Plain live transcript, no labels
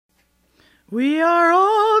We are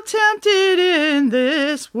all tempted in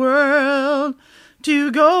this world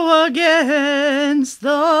to go against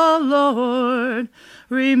the Lord.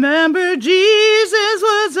 Remember, Jesus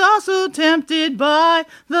was also tempted by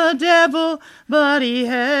the devil, but he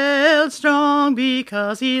held strong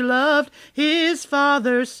because he loved his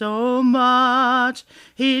Father so much.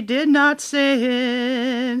 He did not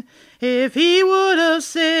sin. If he would have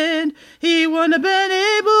sinned, he wouldn't have been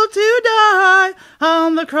able to die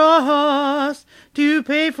on the cross to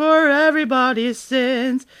pay for everybody's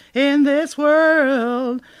sins in this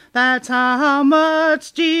world. That's how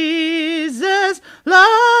much Jesus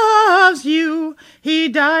loves you. He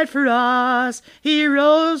died for us. He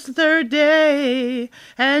rose the third day,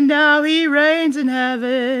 and now he reigns in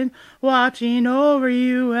heaven, watching over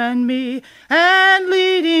you and me and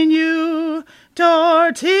leading you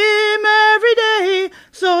towards him every day,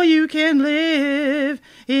 so you can live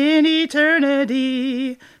in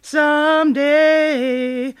eternity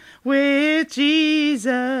someday with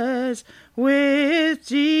Jesus, with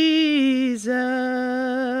Jesus.